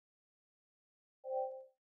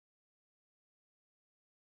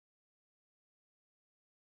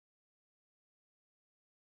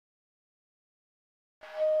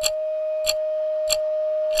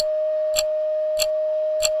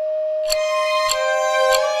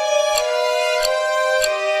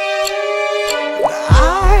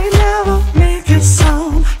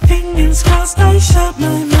shut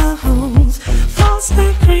my mouth, thoughts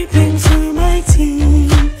that creeping through my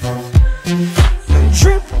teeth.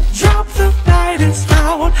 Drip, drop, the night is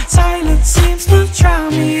out. Silence seems to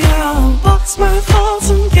drown me out. Box my thoughts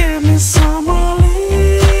and give me some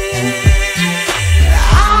relief.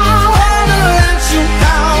 I wanna let you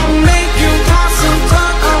down, make you pass and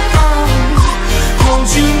turn around. Won't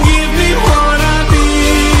you give me what I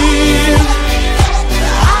need?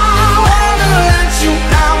 I wanna let you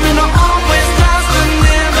down and I always lost and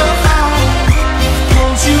never found.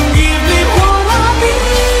 Won't you give me what I need?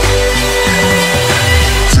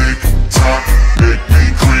 Tick tock, make me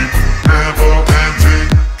creep. Never ending,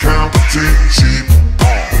 counting sheep.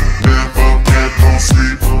 Never get no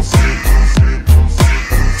sleep.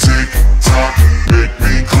 Tick tock, make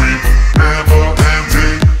me creep. Never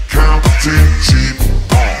ending, counting sheep.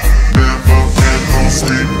 Never get no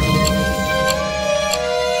sleep.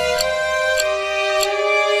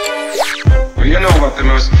 Well, you know what the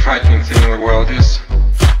most frightening thing in the world is?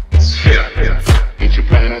 It's fear. Ain't you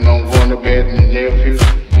planning on going to bed in the near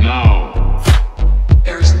future? No.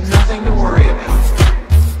 There's nothing to worry about.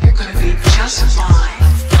 You're gonna be just fine.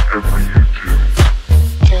 Every you do.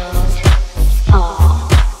 Don't fall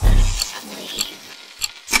asleep.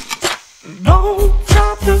 Don't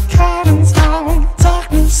drop the curtains down.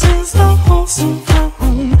 Darkness is the wholesome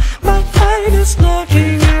tone. My mind is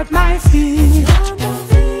looking at my feet.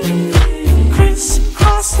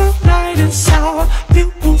 Crisscross, the night is out.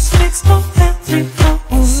 Pupils fixed on every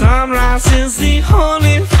bone. Sunrise is the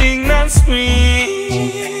only thing that's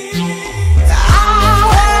sweet. I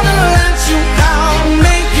wanna let you down,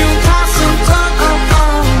 make you pass and turn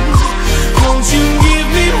around. Won't you give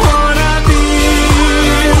me what I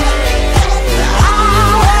need? I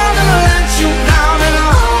wanna let you down and I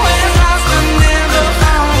always lost and never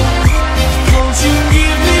found. Won't you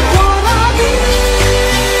give me what I need?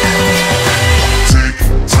 Tick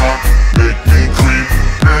tock, make me creep.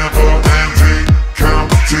 Never ending,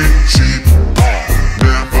 counting sheep.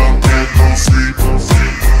 Never get no sleep.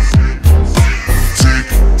 Tick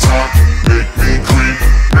tock, make me creep.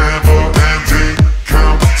 Never ending,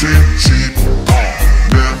 counting sheep.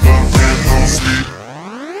 Never get no sleep.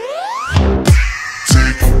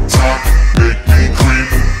 Tick tock, make me creep.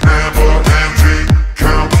 Never ending,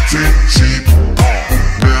 counting sheep.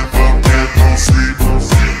 Never get no sleep.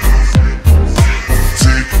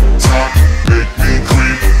 Tick tock, make me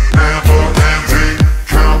creep. Never ending,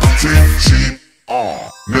 counting sheep.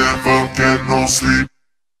 Never get no sleep.